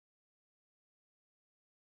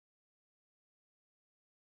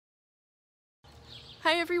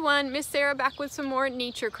Hi everyone, Miss Sarah back with some more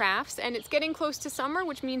nature crafts, and it's getting close to summer,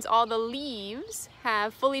 which means all the leaves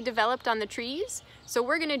have fully developed on the trees. So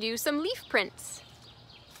we're gonna do some leaf prints.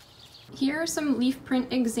 Here are some leaf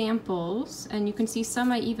print examples, and you can see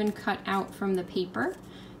some I even cut out from the paper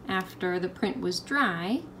after the print was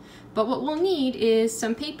dry. But what we'll need is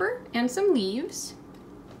some paper and some leaves,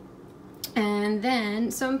 and then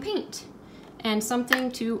some paint and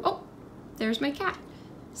something to, oh, there's my cat.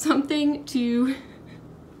 Something to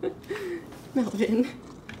Melvin.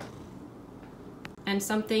 And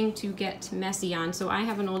something to get messy on. So I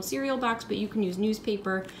have an old cereal box, but you can use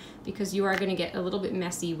newspaper because you are going to get a little bit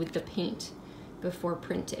messy with the paint before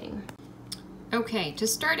printing. Okay, to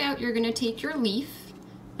start out, you're going to take your leaf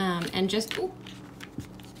and just,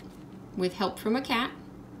 with help from a cat.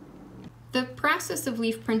 The process of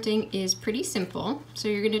leaf printing is pretty simple. So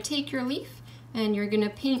you're going to take your leaf and you're going to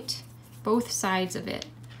paint both sides of it.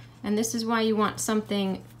 And this is why you want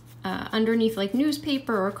something underneath like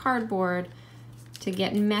newspaper or cardboard to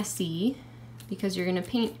get messy, because you're gonna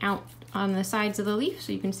paint out on the sides of the leaf.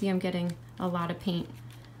 So you can see I'm getting a lot of paint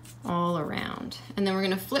all around. And then we're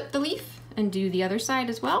gonna flip the leaf and do the other side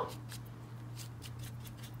as well.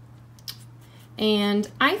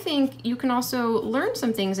 And I think you can also learn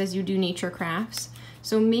some things as you do nature crafts.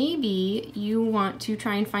 So maybe you want to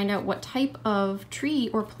try and find out what type of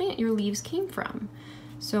tree or plant your leaves came from.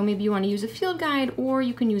 So maybe you want to use a field guide, or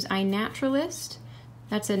you can use iNaturalist.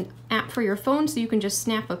 That's an app for your phone, so you can just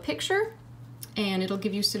snap a picture and it'll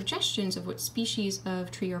give you suggestions of what species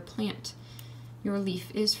of tree or plant your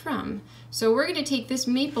leaf is from. So we're going to take this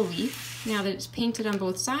maple leaf, now that it's painted on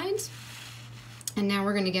both sides, and now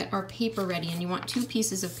we're going to get our paper ready, and you want 2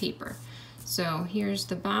 pieces of paper. So here's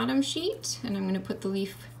the bottom sheet, and I'm going to put the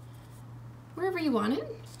leaf wherever you want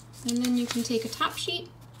it, and then you can take a top sheet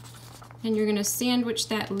and you're going to sandwich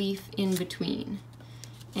that leaf in between.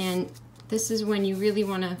 And this is when you really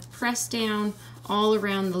want to press down all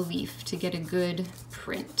around the leaf to get a good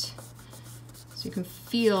print. So you can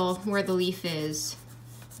feel where the leaf is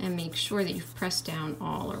and make sure that you've pressed down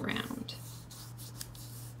all around.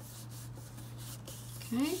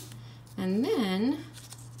 Okay, and then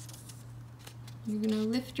you're going to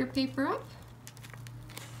lift your paper up.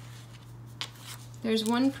 There's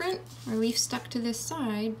one print, our leaf stuck to this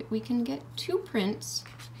side, but we can get 2 prints.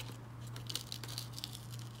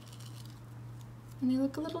 And they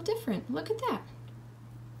look a little different. Look at that.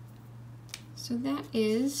 So that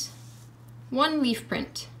is 1 leaf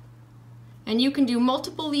print. And you can do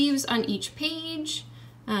multiple leaves on each page.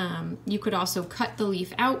 You could also cut the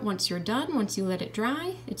leaf out once you're done, once you let it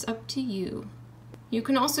dry. It's up to you. You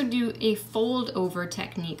can also do a fold over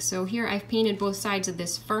technique. So here I've painted both sides of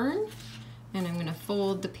this fern, and I'm going to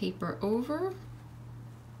fold the paper over.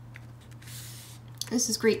 This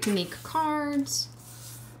is great to make cards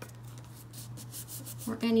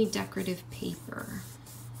or any decorative paper.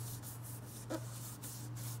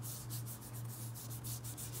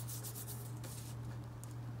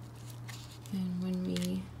 And when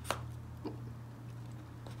we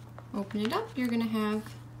open it up, you're going to have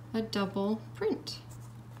a double print.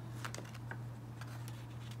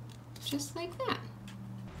 Just like that.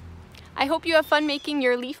 I hope you have fun making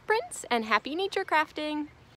your leaf prints, and happy nature crafting!